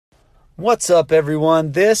What's up,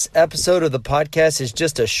 everyone? This episode of the podcast is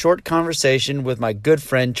just a short conversation with my good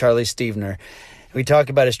friend, Charlie Stevener. We talk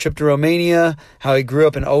about his trip to Romania, how he grew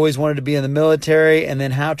up and always wanted to be in the military, and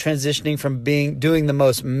then how transitioning from doing the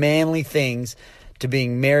most manly things to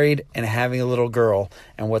being married and having a little girl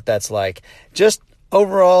and what that's like. Just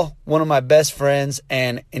overall, one of my best friends,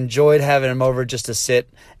 and enjoyed having him over just to sit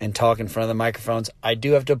and talk in front of the microphones. I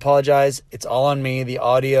do have to apologize. It's all on me. The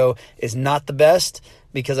audio is not the best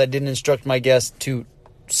because I didn't instruct my guests to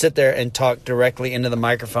sit there and talk directly into the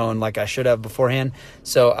microphone like I should have beforehand.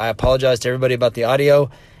 So I apologize to everybody about the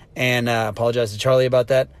audio, and I apologize to Charlie about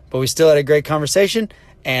that. But we still had a great conversation,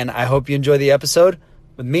 and I hope you enjoy the episode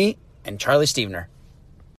with me and Charlie Stevener.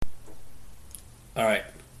 All right,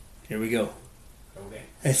 here we go. Okay.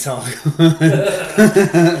 It's all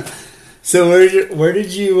So where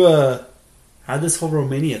did you how'd this whole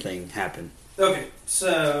Romania thing happen? Okay,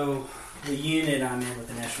 so the unit I'm in with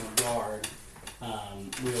the National Guard,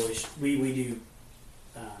 we do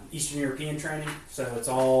Eastern European training, so it's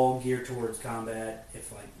all geared towards combat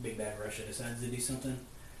if like Big Bad Russia decides to do something.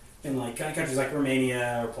 And like countries like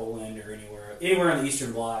Romania or Poland or anywhere on the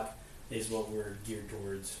Eastern Bloc is what we're geared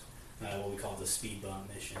towards. What we call the speed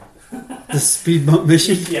bump mission. The speed bump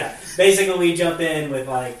mission? Yeah. Basically, we jump in with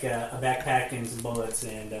like a backpack and some bullets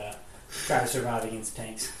and try to survive against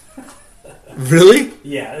tanks. Really?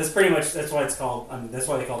 Yeah, that's why it's called. That's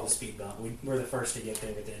why they call it the speed bump. We're the first to get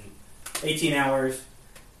there within 18 hours.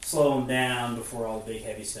 Slow them down before all the big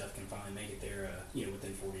heavy stuff can finally make it there.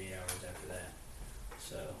 Within 48 hours after that.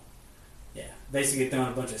 So, yeah, basically throwing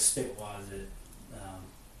a bunch of spitwads at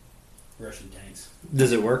Russian tanks.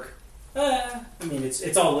 Does it work?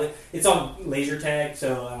 It's all laser tag.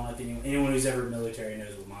 So I don't know if anyone who's ever military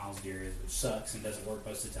knows what Miles gear is, which sucks and doesn't work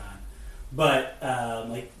most of the time. But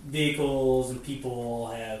like vehicles and people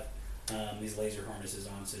have these laser harnesses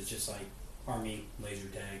on, so it's just like Army laser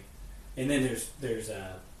tag. And then there's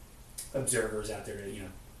observers out there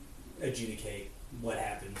to adjudicate what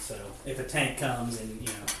happens. So if a tank comes and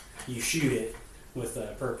you shoot it with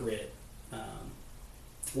the appropriate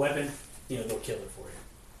weapon, they'll kill it for you.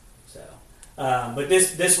 So, but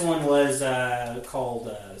this one was called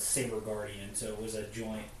Saber Guardian. So it was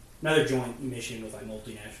another joint mission with like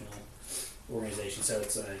multinational organization. So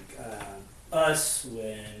it's like us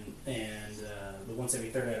and the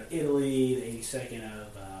 173rd out of Italy, the 82nd out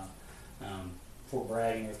of Fort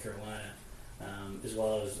Bragg, North Carolina, as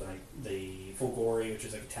well as like the Folgori, which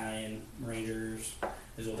is like Italian Rangers,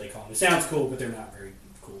 is what they call them. It sounds cool, but they're not very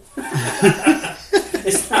cool.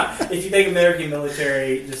 It's not. If you think American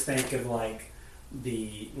military, just think of like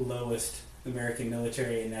the lowest American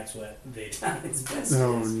military, and that's what the Italians best is.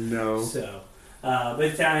 Oh no! So. But the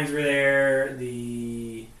Italians were there,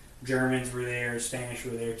 the Germans were there, Spanish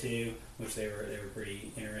were there too, which they were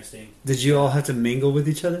pretty interesting. Did you all have to mingle with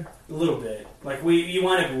each other? A little bit. Like you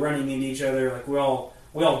wind up running into each other. Like we all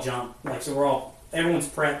jump. Like so everyone's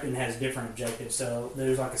prepped and has different objectives. So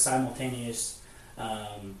there's like a simultaneous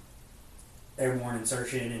airborne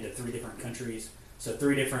insertion into 3 different countries. So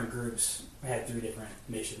 3 different groups had 3 different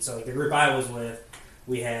missions. So like the group I was with,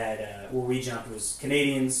 we had where we jumped was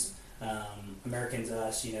Canadians. Americans,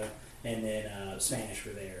 us, and then Spanish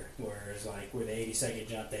were there. Whereas, like, where the 82nd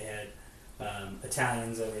jumped, they had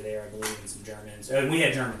Italians over there, I believe, and some Germans. And we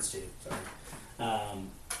had Germans, too, sorry.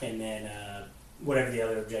 And then whatever the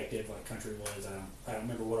other objective, like, country was, I don't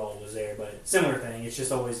remember what all was there, but similar thing.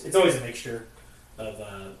 It's always a mixture of,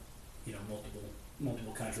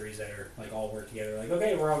 multiple countries that are, like, all work together. Like,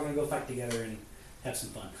 okay, we're all going to go fight together and have some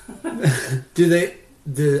fun.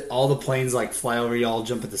 Do all the planes like fly over y'all,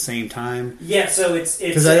 jump at the same time? Yeah, so it's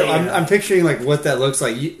because I'm picturing like what that looks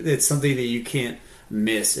like. It's something that you can't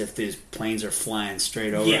miss if these planes are flying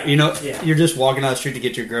straight over. Yeah. You're just walking down the street to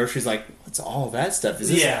get your groceries. Like, what's all that stuff? Is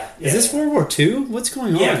this World War II? What's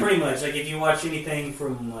going on? Yeah, pretty much. Like if you watch anything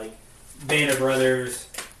from like Band of Brothers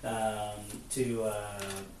to A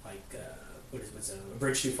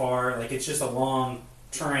Bridge Too Far, like it's just a long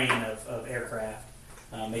train of aircraft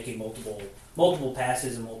making multiple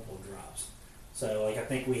passes and multiple drops. So, like, I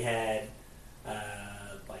think we had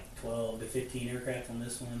like 12 to 15 aircraft on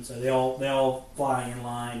this one. So they all fly in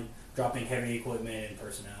line, dropping heavy equipment and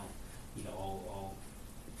personnel, all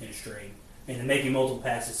in a string, and then making multiple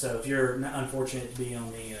passes. So if you're unfortunate to be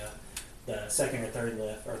on the second or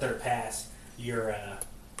third pass, you're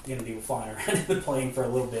going to be flying around in the plane for a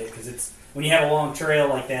little bit because when you have a long trail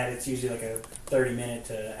like that, it's usually like a 30-minute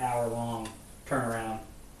to hour-long turnaround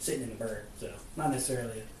sitting in the bird. So not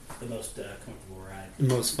necessarily the most comfortable ride.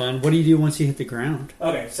 Most fun. What do you do once you hit the ground?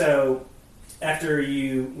 Okay, so after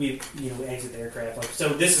we exit the aircraft, like so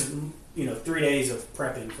this is 3 days of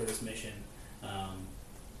prepping for this mission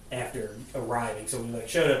after arriving. So we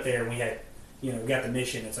showed up there and we had, we got the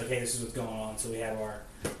mission. It's like, hey, this is what's going on. So we have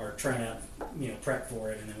our train up, prep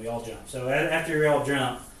for it, and then we all jump. So after we all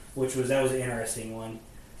jump, that was an interesting one.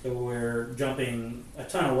 So we're jumping a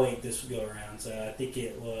ton of weight this go around. So I think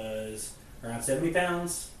it was around 70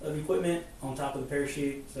 pounds of equipment on top of the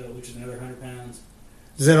parachute, which is another 100 pounds.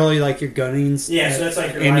 Is that all your gunning? Yeah, so that's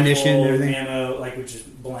like your ammunition, rifle, everything, ammo, which is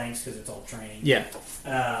blanks because it's all training. Yeah.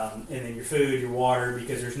 And then your food, your water,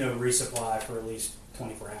 because there's no resupply for at least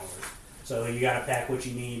 24 hours. So you got to pack what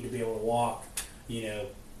you need to be able to walk, a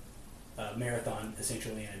marathon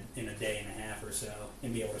essentially in a day and a half or so,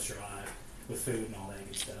 and be able to survive with food and all that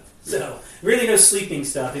good stuff. So really no sleeping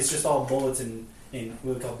stuff. It's just all bullets and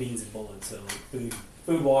what we call beans and bullets. So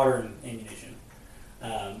food, water, and ammunition.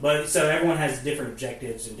 But so everyone has different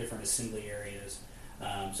objectives and different assembly areas.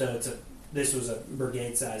 So this was a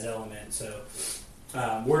brigade size element. So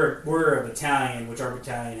we're a battalion, which our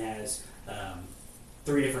battalion has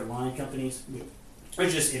 3 different line companies.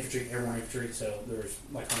 It's just infantry, airborne infantry. So there's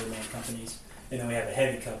 100-man companies, and then we have a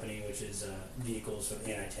heavy company, which is vehicles, so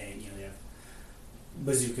anti-tank. They have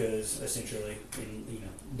bazookas, essentially, in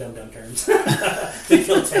dumb terms, to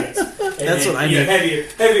kill tanks. And That's what I mean.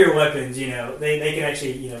 Heavier weapons. They can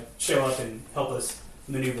actually show up and help us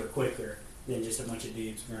maneuver quicker than just a bunch of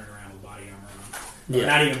dudes running around with body armor on. Yeah.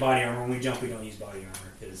 Not even body armor. When we jump, we don't use body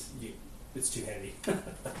armor because it's too heavy.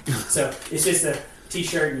 So it's just a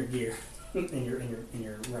t-shirt and your gear in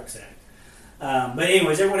your rucksack. But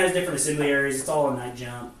anyways, everyone has different assembly areas. It's all a night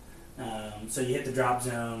jump. So you hit the drop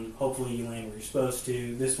zone. Hopefully you land where you're supposed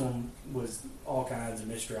to. This one was all kinds of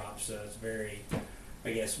misdrops, so it's very,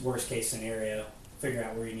 worst case scenario. Figure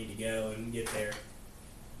out where you need to go and get there.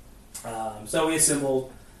 So we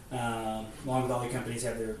assembled, along with all the companies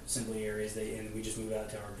have their assembly areas, and we just move out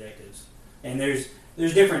to our objectives. And there's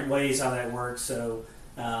different ways how that works. So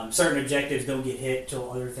certain objectives don't get hit till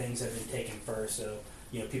other things have been taken first. So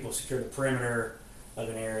people secure the perimeter of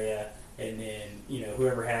an area. And then,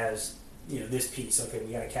 whoever has, this piece, okay,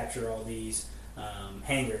 we got to capture all these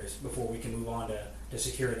hangars before we can move on to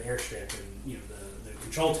secure the airstrip and, the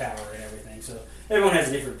control tower and everything. So everyone has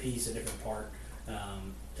a different piece, a different part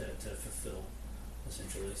to fulfill,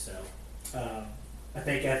 essentially. So I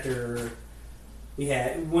think after we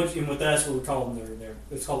had, with us, we would call them,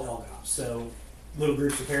 it's called LGOPs. So little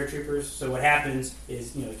groups of paratroopers. So what happens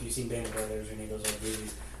is, if you've seen Band of Brothers or any of those other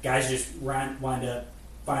movies, guys just wind up,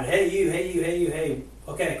 find, hey you,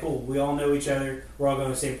 okay, cool, we all know each other, we're all going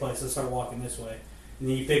to the same place, let's start walking this way. And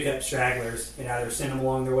then you pick up stragglers and either send them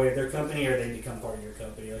along their way to their company or they become part of your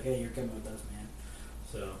company. Like, hey, you're coming with us, man.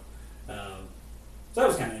 So that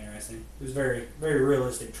was kind of interesting. It was very, very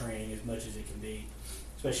realistic training as much as it can be,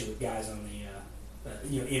 especially with guys on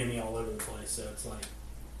the enemy all over the place. So it's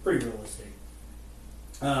pretty realistic.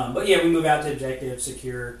 But yeah, we move out to objectives,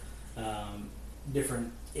 secure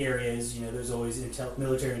different areas. There's always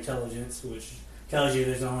military intelligence, which tells you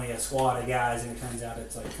there's only a squad of guys, and it turns out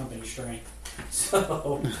it's company strength.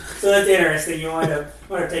 So that's interesting. You wind up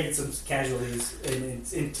taking some casualties, and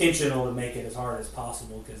it's intentional to make it as hard as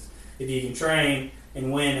possible, because if you can train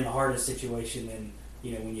and win in the hardest situation, then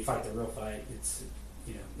when you fight the real fight, it's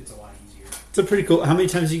a lot easier. It's a pretty cool. How many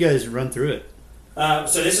times do you guys run through it?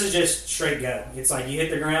 So this is just straight go. It's you hit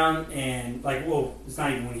the ground and it's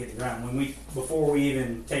not even when you hit the ground. Before we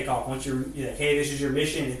even take off, once you're hey, this is your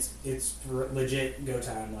mission. It's legit go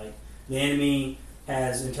time. The enemy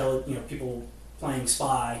has people playing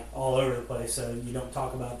spy all over the place. So you don't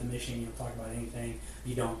talk about the mission. You don't talk about anything.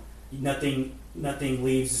 Nothing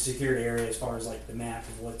leaves the secured area as far as the map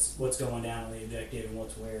of what's going down on the objective and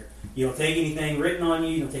what's where. You don't take anything written on you.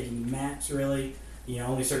 You don't take any maps really.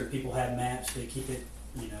 Only certain people have maps to keep it,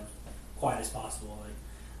 quiet as possible.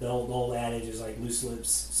 The old adage is loose lips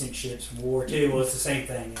sink ships. War too. Well, it's the same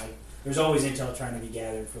thing. There's always intel trying to be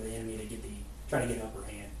gathered for the enemy to try to get an upper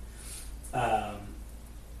hand.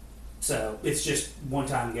 So it's just one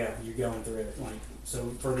time go. You're going through it.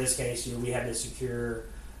 So for this case, we had to secure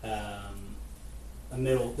a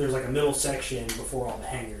middle. There's a middle section before all the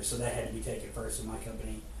hangars, so that had to be taken first. In my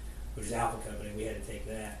company, which is Alpha Company, we had to take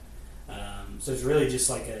that. So it's really just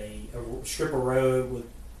a strip of road with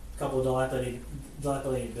a couple of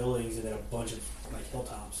dilapidated buildings and then a bunch of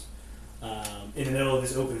hilltops in the middle of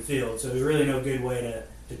this open field. So there's really no good way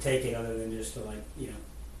to take it other than just to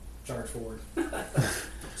charge forward.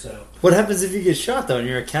 So what happens if you get shot though and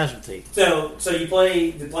you're a casualty? So you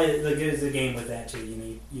play the game with that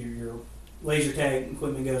too. Your laser tag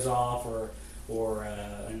equipment goes off, or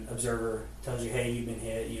an observer tells you, hey, you've been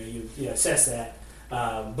hit. You assess that.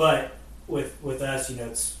 But with us,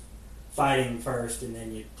 it's fighting first, and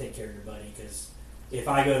then you take care of your buddy. Because if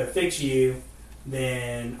I go to fix you,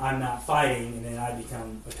 then I'm not fighting, and then I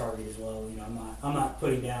become a target as well. I'm not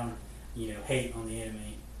putting down, hate on the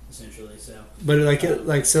enemy essentially. So,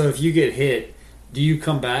 But so if you get hit, do you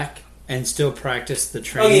come back and still practice the oh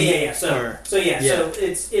training? yeah. So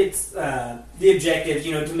it's the objective,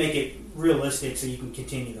 to make it realistic, so you can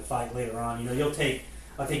continue the fight later on. You'll take.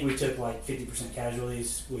 I think we took like 50%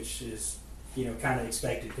 casualties, which is kind of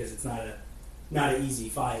expected because it's not an easy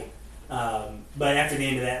fight. But after the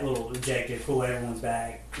end of that little objective, pull everyone's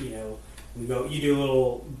back. We go. You do a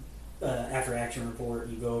little after action report.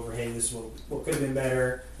 You go over, hey, this is what could have been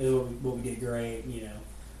better. This is what we did great.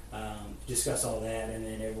 Discuss all that, and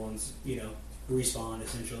then everyone's respawn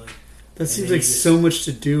essentially. That seems like so much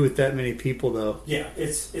to do with that many people, though. Yeah,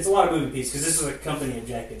 it's a lot of moving pieces because this is a company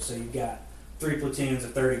objective. So you've got 3 platoons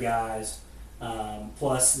of 30 guys,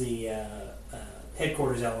 plus the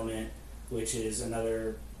headquarters element, which is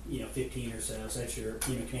another 15 or so. So that's your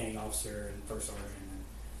commanding officer and first sergeant and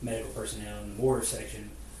medical personnel and the mortar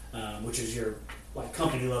section, which is your like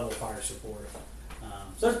company level fire support.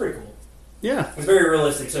 So that's pretty cool. Yeah, It's very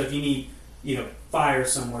realistic. So if you need fire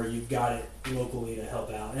somewhere, you've got it locally to help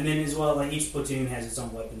out. And then as well, like each platoon has its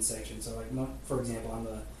own weapons section. So like for example, I'm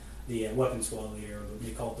the weapons squad leader. Or they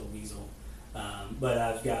call it the Weasel. But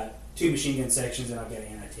I've got 2 machine gun sections and I've got an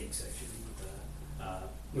anti-tank section,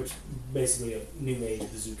 which is basically a new age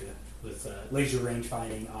bazooka with laser range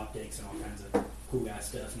finding, optics, and all kinds of cool guy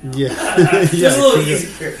stuff now. Yeah. Just a little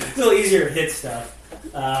easier. It's a little easier to hit stuff.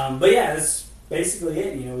 But yeah, that's basically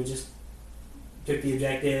it. We just took the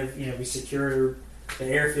objective. We secured the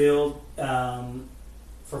airfield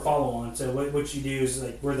for follow-on. So what you do is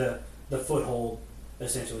like we're the foothold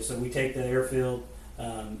essentially. So we take the airfield,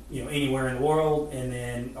 anywhere in the world, and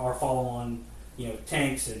then our follow-on,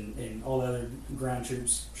 tanks and all the other ground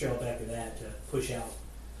troops show up after that to push out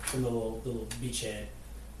from the little beachhead.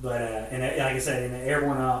 But and like I said, in the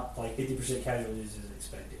airborne op, like 50% casualties is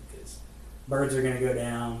expected because birds are going to go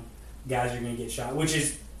down, guys are going to get shot, which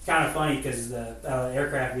is kind of funny because the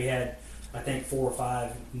aircraft we had, I think 4 or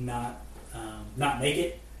 5 not make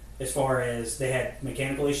it, as far as they had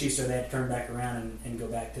mechanical issues, so they had to turn back around and go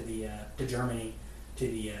back to Germany to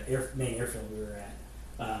the main airfield we were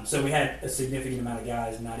at. So we had a significant amount of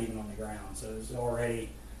guys not even on the ground, so it was already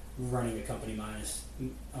running a company minus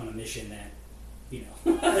on a mission that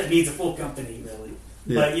that needs a full company really.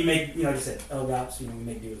 Yeah. But you make like I said, LGOPs, we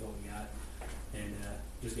make do with what we got, and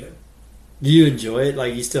just go. Do you enjoy it?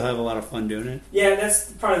 Like, you still have a lot of fun doing it? Yeah,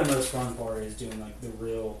 that's probably the most fun part is doing like the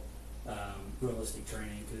real realistic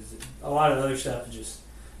training, because a lot of the other stuff is just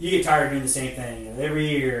you get tired of doing the same thing. Every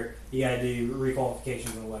year you got to do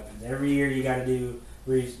requalifications on weapons. Every year you got to do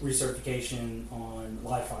recertification on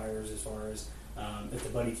live fires, as far as at the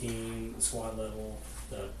buddy team, the squad level,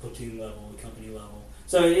 the platoon level, the company level.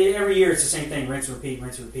 So every year it's the same thing: rinse, repeat,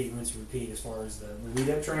 rinse, repeat, rinse, repeat. As far as the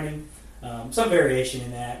lead-up training. Some variation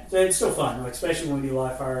in that. It's still fun, especially when we do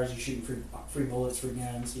live fires. You're shooting free bullets, free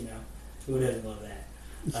guns. Who doesn't love that?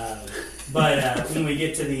 But when we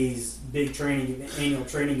get to these big annual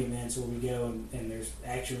training events where we go and there's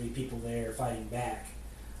actually people there fighting back,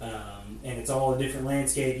 and it's all a different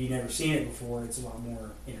landscape. You've never seen it before. It's a lot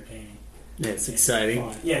more entertaining. Yeah, it's exciting.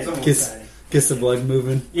 Fun. Yeah, it's almost exciting. Gets the blood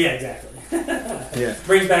moving. Yeah, exactly. Yeah,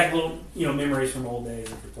 brings back little memories from old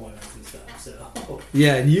days of deployments and stuff. So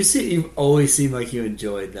yeah, and you've always seemed like you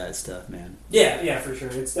enjoyed that stuff, man. Yeah, for sure.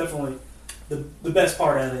 It's definitely the best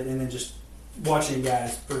part of it, and then just watching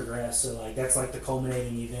guys progress. So like that's like the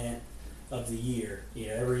culminating event of the year.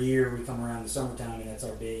 Every year we come around the summertime, and that's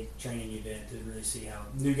our big training event to really see how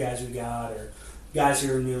new guys we got, or guys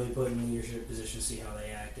who are newly put in leadership positions, see how they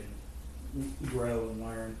act and grow and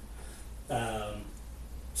learn.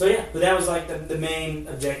 So yeah, but that was like the main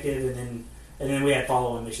objective, and then we had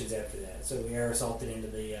follow-on missions after that. So we air assaulted into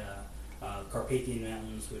the Carpathian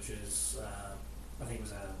Mountains, which is I think it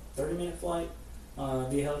was a 30-minute flight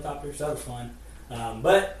via helicopter, so that was fun.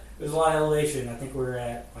 But it was a lot of elevation. I think we were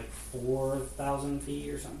at like 4,000 feet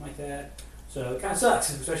or something like that. So it kind of sucks,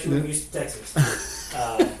 especially when we're used to Texas.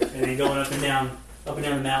 And then going up and down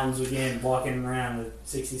the mountains again, walking around with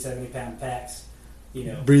 60, 70-pound packs.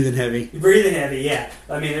 Breathing heavy. Yeah.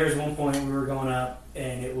 I mean, there was one point we were going up,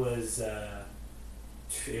 and it was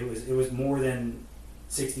more than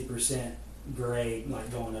 60% grade, like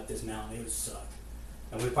going up this mountain. It was sucked,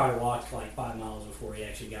 and we probably walked like 5 miles before we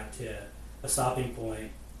actually got to a stopping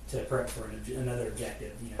point to prep for another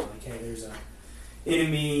objective. Like, hey, there's a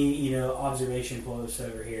enemy, observation post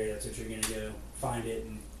over here. That's what you're going to go find it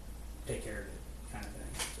and take care of it, kind of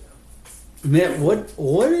thing. So. Man,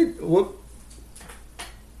 what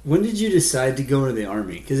when did you decide to go into the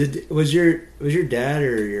Army? Because it was your dad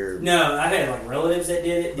or your... No, I had like relatives that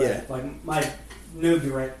did it, but Yeah. like my no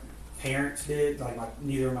direct parents did. Like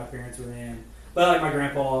neither of my parents were in, but like my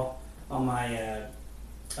grandpa on my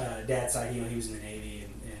dad's side, he was in the Navy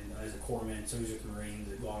and as a corpsman, so he was with the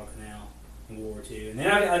Marines at Guadalcanal in World War II. And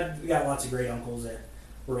then I got lots of great uncles that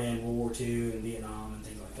were in World War II and Vietnam and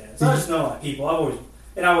things like that. So I just know like people. I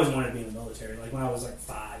always wanted to be in the military. Like when I was like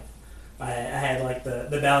 5. I had like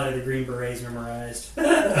the Ballad of the Green Berets memorized. So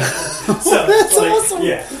that's like, awesome.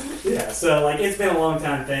 Yeah. So like it's been a long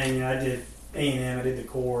time thing. You know, I did A&M, I did the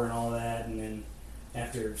Corps and all that, and then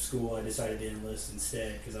after school I decided to enlist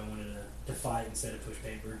instead because I wanted to fight instead of push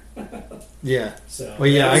paper. Yeah. So Well,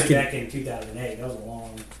 yeah, that was I back in 2008. That was a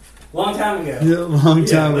long time ago. Long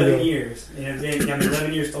time 11 ago. years. And then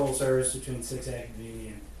 11 years total service between 6 active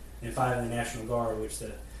duty and 5 in the National Guard, which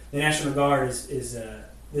the National Guard is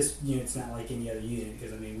this unit's not like any other unit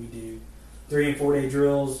because we do 3 and 4 day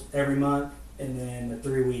drills every month and then the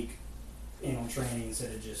 3-week annual training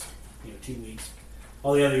instead of just 2 weeks.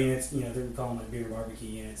 All the other units, they call them like beer barbecue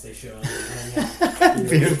units. They show up and hang out.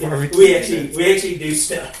 Beer barbecue we actually do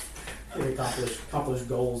stuff to accomplish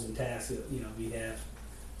goals and tasks that we have.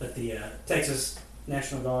 But the Texas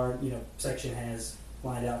National Guard section has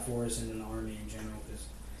lined out for us, and then the Army in general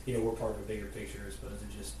because we're part of a bigger picture as opposed to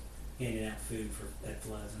just handing out food at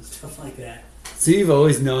floods and stuff like that. So you've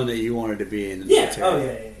always known that you wanted to be in the military? Oh,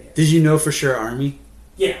 yeah. Did you know for sure Army?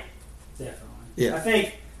 Yeah, definitely. Yeah. I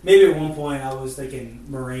think maybe at one point I was thinking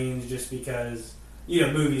Marines just because,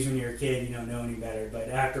 movies when you're a kid, you don't know any better. But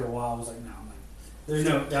after a while I was like, no, I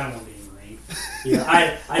don't want to be a Marine.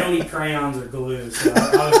 I don't need crayons or glue, so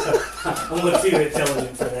I'm a little too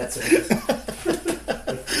intelligent for that service.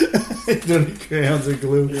 Don't need crayons or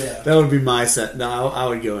glue. Yeah. That would be my side. No, I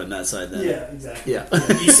would go in that side then. Yeah, exactly. Yeah.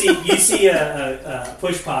 You see a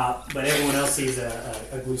push pop, but everyone else sees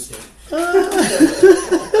a glue stick.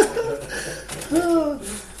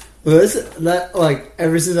 Well, that like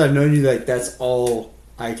ever since I've known you, like that's all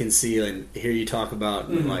I can see and hear you talk about.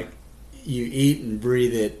 Mm-hmm. And, like you eat and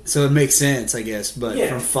breathe it, so it makes sense, I guess. But Yeah.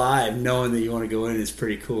 from 5, knowing that you want to go in is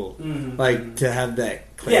pretty cool. Mm-hmm. Like to have that Yeah,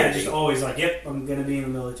 clarity. just always like, yep, I'm going to be in the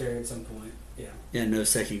military at some point. Yeah. Yeah, no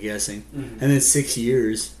second guessing. Mm-hmm. And then 6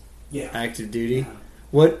 years Yeah. active duty.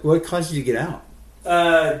 Uh-huh. What caused you to get out?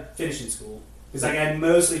 Finishing school. Because I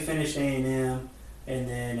mostly finished A&M and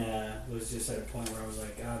then was just at a point where I was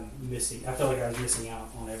like, I felt like I was missing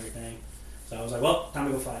out on everything. So I was like, well, time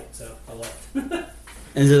to go fight. So I left.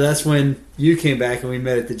 And so that's when you came back and we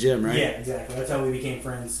met at the gym, right? Yeah, exactly. That's how we became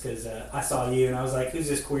friends because I saw you and I was like, who's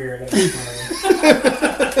this queer? I gotta make fun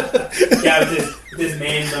of him. Yeah, with his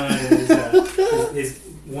man bun and his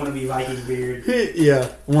wannabe Viking beard. Yeah,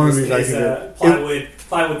 one of these His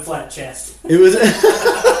plywood flat chest. It was.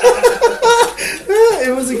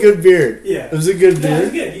 It was a good beard. Yeah. It was a good Yeah, it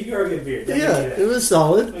was beard. good. You grow a good beard. Yeah, it was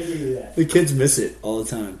solid. I'll give you that. The kids miss it all the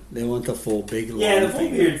time. They want the full big long Yeah, the full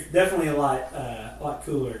thing. beard's definitely a lot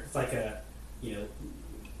cooler. It's like a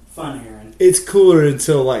fun errand. It's cooler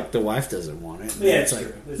until like the wife doesn't want it. Yeah, it's it's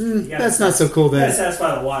like true. It's true. You gotta that's not so cool You gotta then.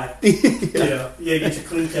 satisfy the wife. Yeah. You get your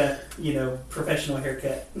clean cut, professional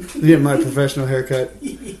haircut. Get my professional haircut.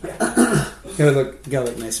 Yeah. Gotta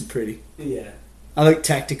look nice and pretty. Yeah. I look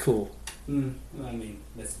tactical.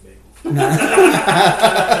 That's the big one. Nah.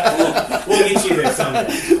 We'll get you there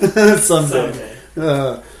someday. Someday.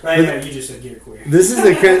 Right now, you just said you're queer. This is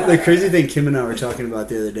the crazy thing Kim and I were talking about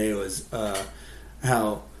the other day was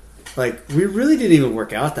how like we really didn't even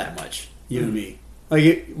work out that much, you and me.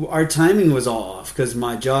 Like our timing was all off because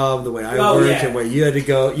my job, the way I worked, and where you had to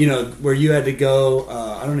go. Where you had to go.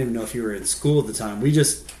 I don't even know if you were in school at the time.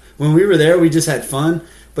 When we were there, we just had fun.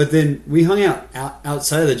 But then we hung out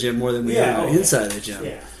outside of the gym more than we hung out inside of the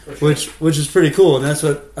gym, for sure. which is pretty cool. And that's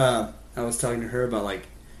what I was talking to her about. Like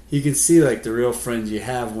you can see like the real friends you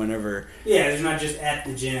have whenever. Yeah, it's not just at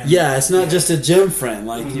the gym. Yeah, it's not just a gym friend.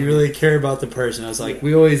 Like you really care about the person. I was like,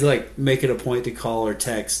 we always like make it a point to call or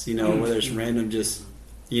text. Whether it's random, just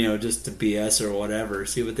just to BS or whatever.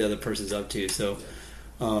 See what the other person's up to. So.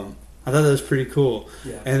 I thought that was pretty cool.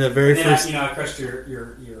 Yeah. And the very first, I crushed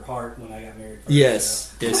your heart when I got married.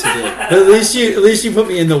 Yes, yes, you did. But at least you put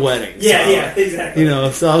me in the wedding. Yeah, so, yeah, exactly.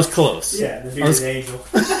 So I was close. Yeah, the bearded angel.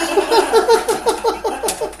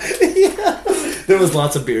 There was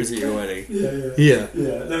lots of beers at your wedding. Yeah,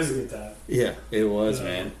 that was a good time. Yeah, it was,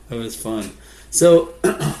 man. It was fun. So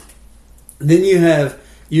then you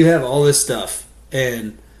have all this stuff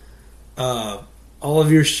and all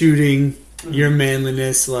of your shooting, your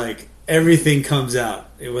manliness, like everything comes out.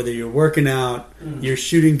 Whether you're working out, you're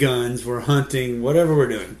shooting guns, we're hunting, whatever we're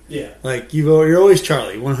doing. Yeah. Like you're always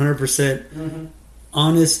Charlie, 100%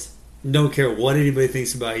 honest. Don't care what anybody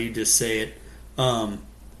thinks about you, just say it.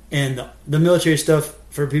 And the military stuff,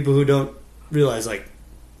 for people who don't realize, like,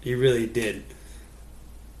 he really did.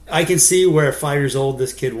 I can see where at 5 years old,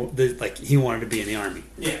 this kid, like, he wanted to be in the Army.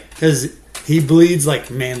 Yeah. Because he bleeds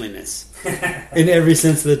like manliness in every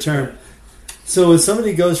sense of the term. So when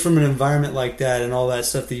somebody goes from an environment like that and all that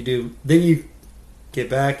stuff that you do, then you get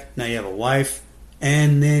back, now you have a wife,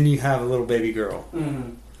 and then you have a little baby girl.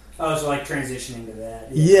 Mm-hmm. Oh, so like transitioning to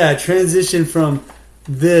that. Yeah, transition from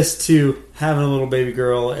this to having a little baby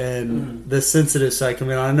girl and the sensitive side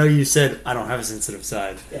coming on. I know you said, I don't have a sensitive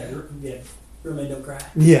side. Yeah. Roommate, don't cry.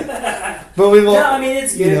 Yeah. But we've all... No, I mean,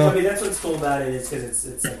 it's good. You know, I mean, that's what's cool about it is because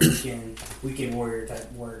it's like weekend warrior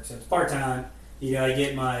type work. So it's part-time. You know, I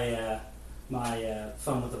get my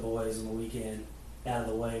fun with the boys on the weekend out of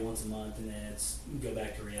the way once a month, and then it's go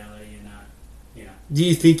back to reality and not, you know. Do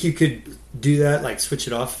you think you could do that, like switch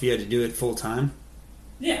it off if you had to do it full time?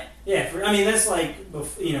 Yeah. I mean, that's like,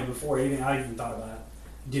 before I even thought about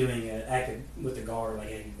doing active with the guard, like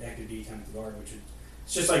active duty time with the guard, which is,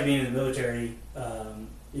 it's just like being in the military,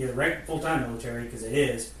 full-time military, because it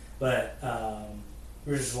is, but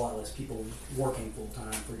there's just a lot less people working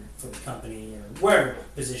full-time for the company or whatever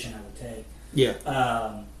position I would take. Yeah.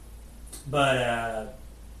 But I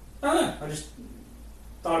don't know. I just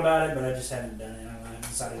thought about it, but I just haven't done it. I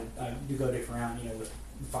decided I do go a different route, with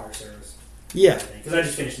the fire service. Yeah. Because I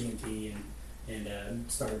just finished EMT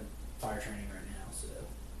and started fire training right now. So.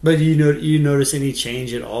 But you notice any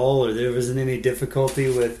change at all, or there wasn't any difficulty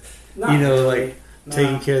with,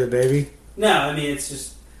 taking care of the baby? No, I mean, it's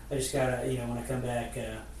just, I just gotta, when I come back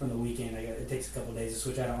from the weekend, it takes a couple days to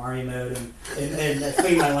switch out of Army mode and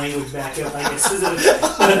clean my language back up, I guess.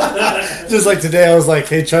 Just like today, I was like,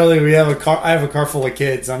 "Hey, Charlie, I have a car full of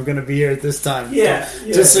kids. I'm going to be here at this time. Yeah.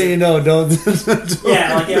 Just so you know, don't."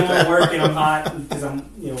 Yeah, like I'm at work and I'm hot because I'm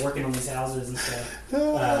working on these houses and stuff.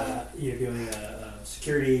 Doing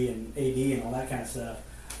security and AD and all that kind of stuff.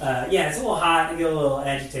 It's a little hot and I get a little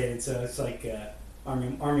agitated, so it's like.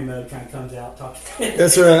 Army mode kind of comes out talking.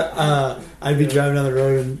 That's where I'd be driving down the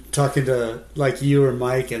road and talking to like you or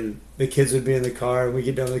Mike, and the kids would be in the car, and we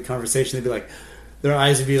get done with the conversation. They'd be like, their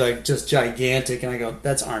eyes would be like just gigantic, and I go,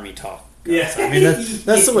 "That's Army talk." Yeah, I mean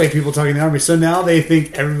that's the way people talk in the Army. So now they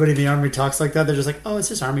think everybody in the Army talks like that. They're just like, "Oh, it's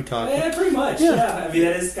just Army talk." Yeah, pretty much. Yeah. I mean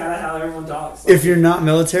that is kind of how everyone talks. If you're not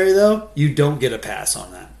military though, you don't get a pass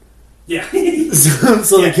on that. Yeah.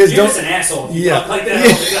 so the kids you're don't. Just an asshole. If you Yeah. talk like that.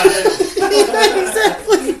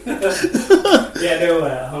 Exactly.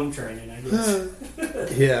 No home training, I guess.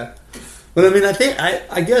 Yeah, but I mean,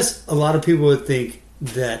 I guess a lot of people would think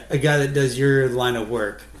that a guy that does your line of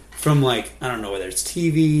work, from like, I don't know whether it's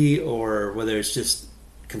TV or whether it's just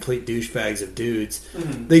complete douchebags of dudes,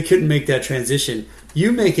 they couldn't make that transition.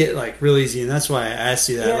 You make it like real easy, and that's why I asked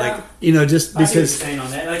you that. Yeah. Like, just I see what you're because saying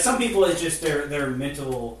on that. Like some people, it's just their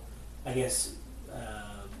mental, I guess,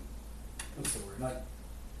 what's the word? Like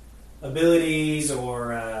abilities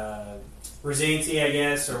or resiliency, I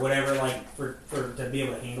guess, or whatever. Like for to be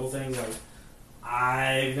able to handle things. Like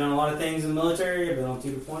I've done a lot of things in the military. I've been on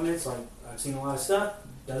 2 deployments. Like I've seen a lot of stuff.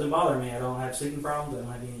 Doesn't bother me. I don't have sleeping problems. I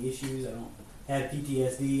don't have any issues. I don't have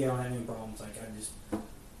PTSD. I don't have any problems. Like I just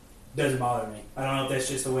doesn't bother me. I don't know if that's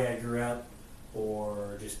just the way I grew up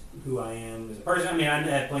or just who I am as a person. I mean, I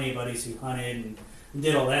had plenty of buddies who hunted and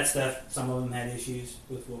did all that stuff. Some of them had issues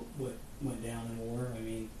with what went down in war. I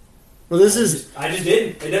mean, well, I just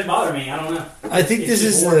didn't. It doesn't bother me. I don't know. I think this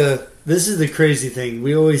is the crazy thing.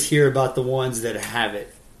 We always hear about the ones that have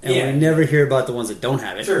it, and we never hear about the ones that don't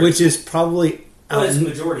have it, which is probably it's the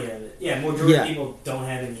majority of it. Yeah, majority of people don't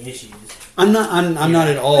have any issues. I'm not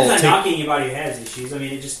at all. I'm not knocking anybody who has issues. I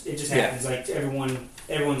mean, it just happens. Like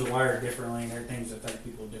everyone's wired differently, and their things affect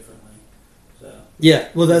people differently. So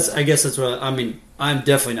I guess that's what I mean. I'm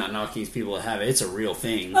definitely not knocking these people that have it. It's a real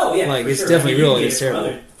thing. Oh yeah, like for it's sure. definitely real. It's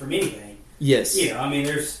terrible from anything. Yes. I mean,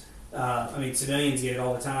 there's. Civilians get it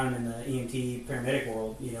all the time in the EMT paramedic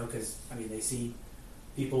world. Because they see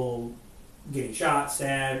people getting shot,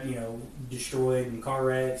 stabbed, destroyed in car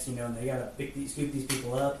wrecks. And they got to scoop these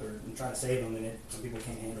people up and try to save them, and some people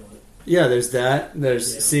can't handle it. Yeah, there's that.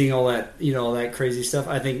 There's seeing all that, all that crazy stuff.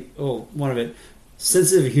 I think, one of it,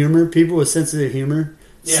 sensitive humor. People with sensitive humor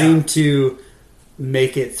seem to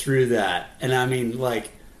make it through that. And I mean,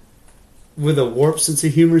 like, with a warped sense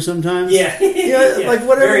of humor sometimes. Yeah. Like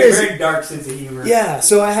whatever very, it is. Very dark sense of humor. Yeah.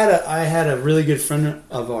 So I had a really good friend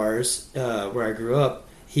of ours where I grew up.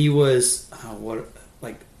 He was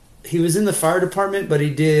he was in the fire department, but he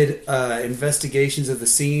did investigations of the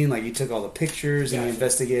scene. Like he took all the pictures and he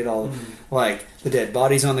investigated all like the dead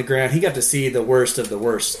bodies on the ground. He got to see the worst of the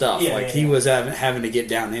worst stuff. He was having to get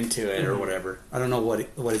down into it or whatever. I don't know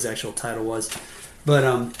what his actual title was,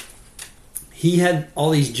 but he had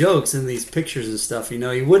all these jokes and these pictures and stuff. You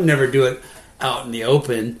know, he would never do it out in the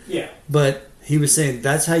open. Yeah, but he was saying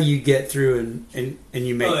that's how you get through and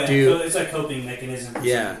you make do. So it's a coping mechanism.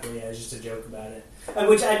 Yeah, it's just a joke about it.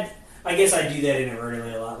 Which I guess I do that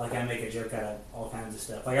inadvertently a lot. Like I make a joke out of all kinds of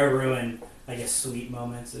stuff. Like I ruin, I guess, sweet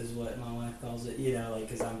moments is what my wife calls it. You know, like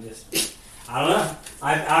because I'm just, I don't know.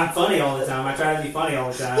 I'm funny all the time. I try to be funny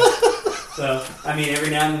all the time. So I mean,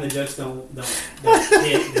 every now and then the jokes don't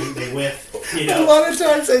hit. They whiff. You know, a lot of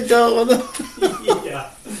times they don't.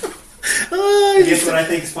 Yeah. I guess what I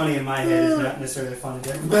think is funny in my head is not necessarily funny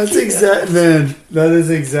to everybody. That's exact, man. That is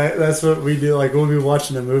exact. That's what we do. Like we'll be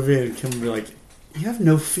watching a movie and Kim will be like, "You have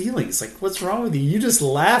no feelings. Like, what's wrong with you? You just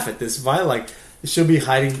laugh at this vibe." Like she'll be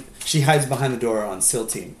hiding. She hides behind the door on SEAL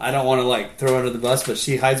Team. I don't want to like throw her under the bus, but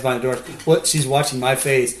she hides behind the door. What? She's watching my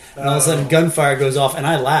face, and all of a sudden gunfire goes off, and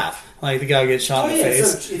I laugh. Like the guy gets shot in the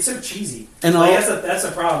face. It's so cheesy. And like, that's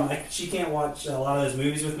a problem. Like she can't watch a lot of those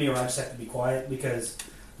movies with me, or I just have to be quiet because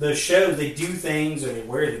those shows they do things or they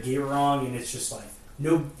wear the gear wrong, and it's just like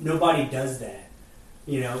nobody does that,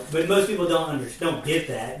 you know. But most people don't get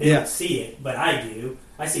that. They don't see it, but I do.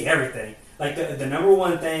 I see everything. Like the number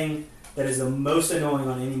one thing that is the most annoying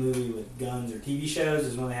on any movie with guns or TV shows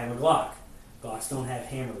is when they have a Glock. Glocks don't have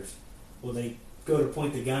hammers. Well, they go to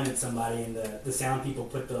point the gun at somebody, and the sound people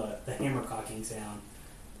put the hammer cocking sound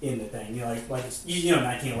in the thing. You know, like it's, you know,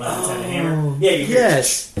 1911's had a hammer. Yeah, you hear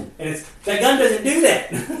it. And it's that gun doesn't do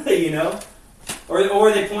that. You know,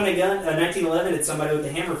 or they point a 1911 at somebody with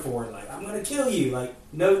the hammer forward, like I'm going to kill you. Like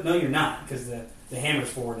no, you're not, because the hammer's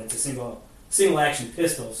forward. And it's a single action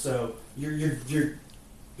pistol, so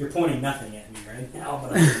you're pointing nothing at me right now,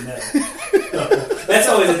 but I didn't know. So, that's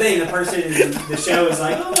always the thing. The person in the show is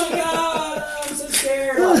like, "Oh my god, I'm so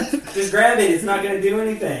scared!" Like, just grab it. It's not going to do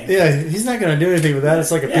anything. Yeah, he's not going to do anything with that.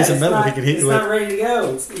 It's like a piece of metal he can hit you with. It's not ready to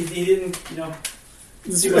go. He didn't, you know.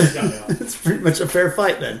 It's pretty much a fair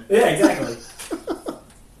fight then. Yeah, exactly.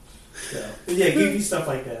 So, yeah, goofy stuff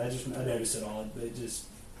like that. I notice it all, but it's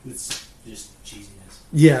just cheesiness.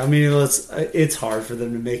 Yeah, I mean, it's hard for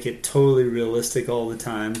them to make it totally realistic all the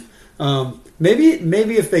time. Maybe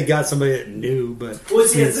if they got somebody that knew, but well,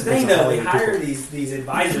 see, that's the thing though. They hire these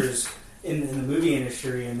advisors in the movie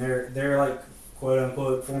industry, and they're like quote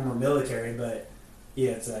unquote former military, but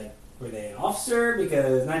yeah, it's like, were they an officer?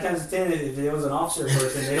 Because 9 times out of 10, if it was an officer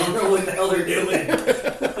person, they don't know what the hell they're doing.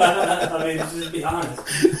 I mean, just be honest.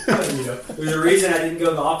 You know, there's a reason I didn't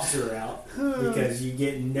go the officer route, because you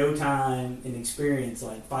get no time and experience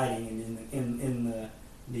like fighting and in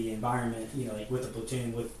the environment. You know, like with a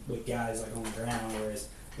platoon with guys like on the ground. Whereas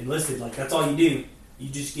enlisted, like that's all you do. You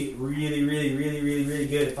just get really, really, really, really, really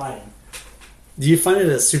good at fighting. Do you find it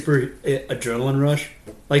a super adrenaline rush?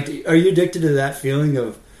 Like, are you addicted to that feeling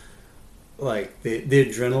of like the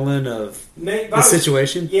adrenaline of the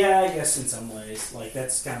situation? Yeah, I guess in some ways. Like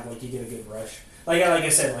that's kind of like you get a good rush. Like I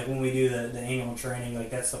said, like when we do the annual training, like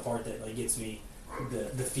that's the part that like gets me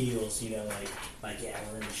the feels. You know, like yeah,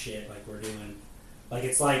 we're in the shit. Like we're doing, like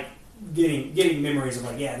it's like getting memories of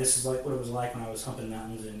like, yeah, this is like what it was like when I was humping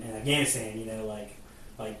mountains in Afghanistan. You know, like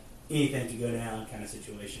anything could go down kind of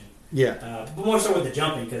situation. Yeah. But more so with the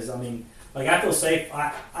jumping, because I mean, like I feel safe.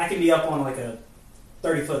 I can be up on like a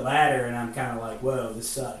 30-foot ladder, and I'm kind of like, whoa, this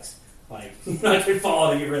sucks. Like, I could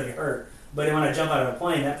fall and get really hurt. But when I jump out of a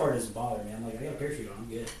plane, that part doesn't bother me. I'm like, I got a parachute on, I'm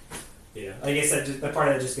good. Yeah, I guess that part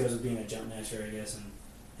of that just goes with being a jump master, I guess, and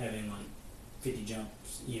having like 50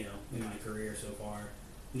 jumps, you know, in my career so far,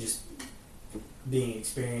 and just being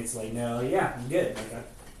experienced. Like, no, yeah, I'm good. Like,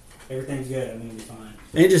 everything's good. I'm gonna be fine.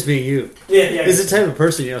 And just being you. Yeah. It's the type of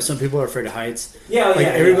person, you know. Some people are afraid of heights. Yeah, like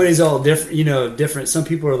everybody's all different. You know, different. Some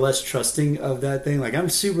people are less trusting of that thing. Like I'm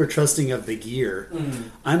super trusting of the gear. Mm-hmm.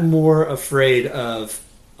 I'm more afraid of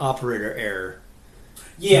operator error.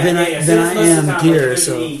 Yeah, than I am gear. Like,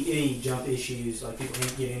 so any jump issues, like people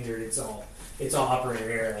get injured, it's all operator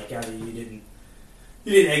error. Like either you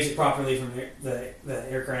didn't exit properly from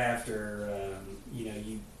the aircraft, or you know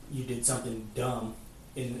you did something dumb.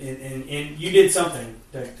 And you did something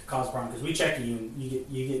to cause a problem, because we check you and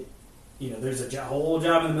you get you know, there's a whole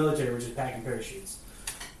job in the military which is packing parachutes.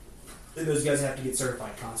 And those guys have to get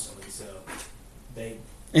certified constantly, so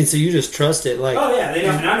and so you just trust it, like, oh yeah, they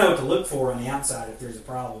know, and I know what to look for on the outside if there's a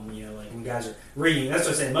problem. You know, like when guys are rigging. That's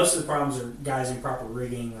what I say. Most of the problems are guys in proper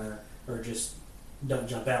rigging or just don't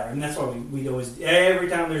jump out. And that's why we always, every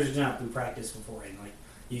time there's a jump, we practice beforehand. Like,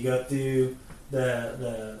 You go through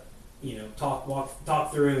the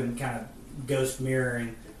talk through and kind of ghost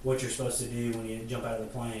mirroring what you're supposed to do when you jump out of the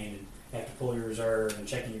plane and have to pull your reserve and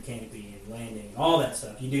checking your canopy and landing, all that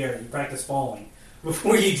stuff. You practice falling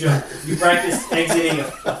before you jump. You practice exiting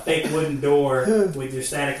a fake wooden door with your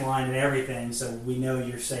static line and everything, so we know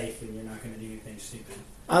you're safe and you're not going to do anything stupid.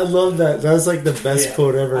 I love that. That was like the best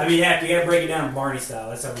quote ever. I mean, you got to break it down Barney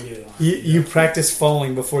style. That's how we do it. You practice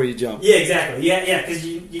falling before you jump. Yeah, exactly. Yeah, because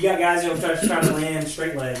you got guys who are trying to land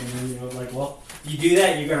straight leg, and then well, you do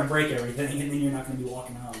that, you're going to break everything, and then you're not going to be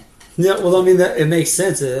walking home. Yeah, well, I mean, it makes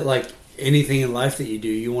sense. Like anything in life that you do,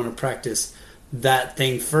 you want to practice that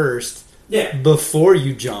thing first. Yeah. Before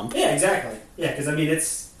you jump. Yeah, exactly. Yeah, because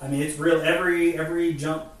it's real. Every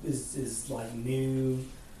jump is like new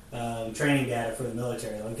training data for the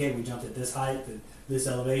military. Like, okay, we jumped at this height, at this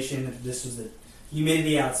elevation. This was the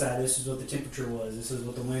humidity outside. This is what the temperature was. This is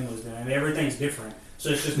what the wind was doing. I mean, everything's different. So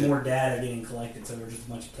it's just more data getting collected. So we're just a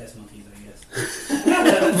bunch of test monkeys, I guess.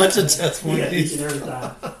 A bunch of test monkeys. Each and every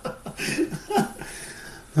time.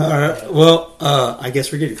 All right. Well, I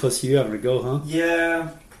guess we're getting close to you having to go, huh? Yeah.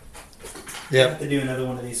 Yeah. I'll have to do another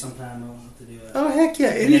one of these sometime. I'll have to do it. Oh, heck yeah.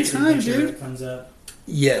 Anytime, dude. That comes up.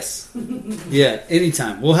 Yes. Yeah,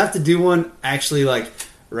 anytime. We'll have to do one actually like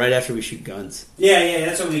right after we shoot guns. Yeah,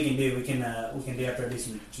 that's what we can do. We can do after I do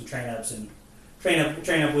some train ups and train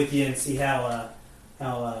up with you and see how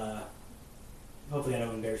hopefully I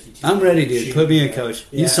don't embarrass you too. I'm ready, dude. Put me in, coach.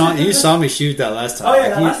 Yeah. You saw me shoot that last time. Oh yeah,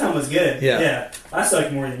 that last time was good. Yeah. I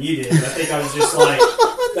sucked more than you did. I think I was just like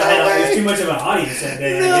there was too much of an audience that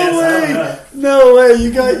day. No I guess. way. I don't know. No way.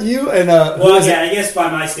 You got you and well, yeah. I guess by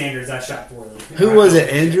my standards, I shot poorly. Who was it?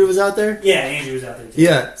 Andrew was out there. Yeah, Andrew was out there too.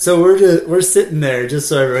 Yeah. So we're sitting there just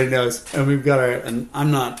so everybody knows, and we've got our. And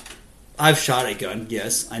I've shot a gun.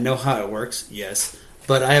 Yes, I know how it works. Yes,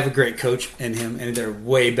 but I have a great coach in him, and they're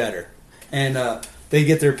way better. And they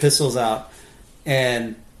get their pistols out,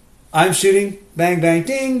 and I'm shooting, bang, bang,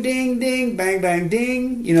 ding, ding, ding, bang, bang,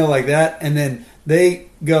 ding, like that. And then they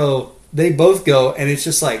both go, and it's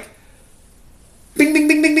just like, bing, bing,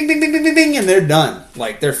 bing, bing, bing, bing, bing, bing, bing, bing, and they're done.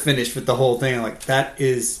 Like, they're finished with the whole thing. I'm like, that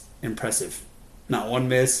is impressive. Not one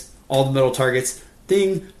miss, all the middle targets,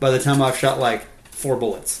 ding, by the time I've shot like 4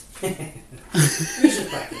 bullets. We should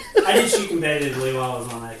practice. I did shoot competitively while I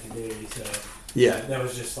was on active duty, so yeah, that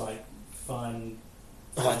was just like fun.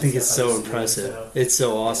 Oh, I think it's so impressive. It's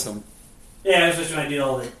so awesome. Yeah, especially when I do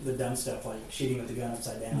all the dumb stuff like shooting with the gun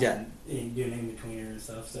upside down. Yeah. And doing in-betweener and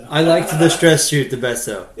stuff. So I liked the stress shoot the best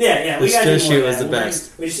though. Yeah. The stress shoot was the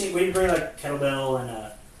best. We bring like kettlebell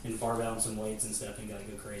and barbell and some weights and stuff and gotta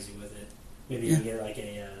go crazy with it. Maybe you can get like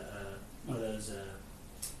a one of those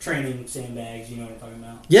training sandbags. You know what I'm talking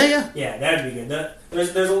about? Yeah. Yeah, that would be good.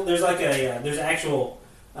 There's like there's actual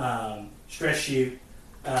stress shoot.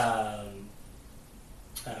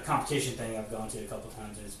 Competition thing I've gone to a couple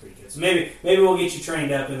times and it's pretty good. So maybe we'll get you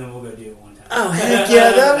trained up and then we'll go do it one time. Oh heck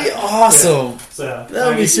yeah, that'd be awesome. Yeah. So that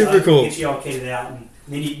would be super cool. Get you all kitted out and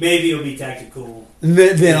then maybe you'll be tactical.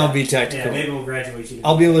 Then I'll be tactical. Yeah, maybe we'll graduate you.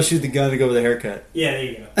 I'll be able to shoot the gun and go with a haircut. Yeah, there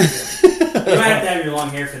you go. Yeah. You might have to have your long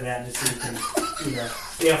hair for that, just so you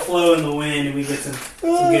can, flow in the wind, and we get some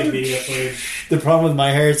good video footage. The problem with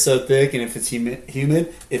my hair, it's so thick, and if it's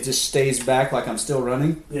humid, it just stays back like I'm still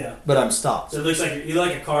running. Yeah, but I'm stopped. So it looks like you look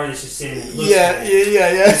like a car that's just sitting. Yeah.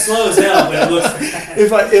 It's slow as hell, but it looks.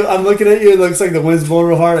 If I'm looking at you, it looks like the wind's blowing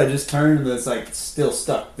real hard. I just turn, and it's like still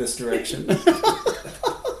stuck this direction.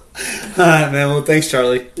 All right, man. Well, thanks,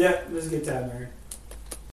 Charlie. Yeah, it was a good time, man.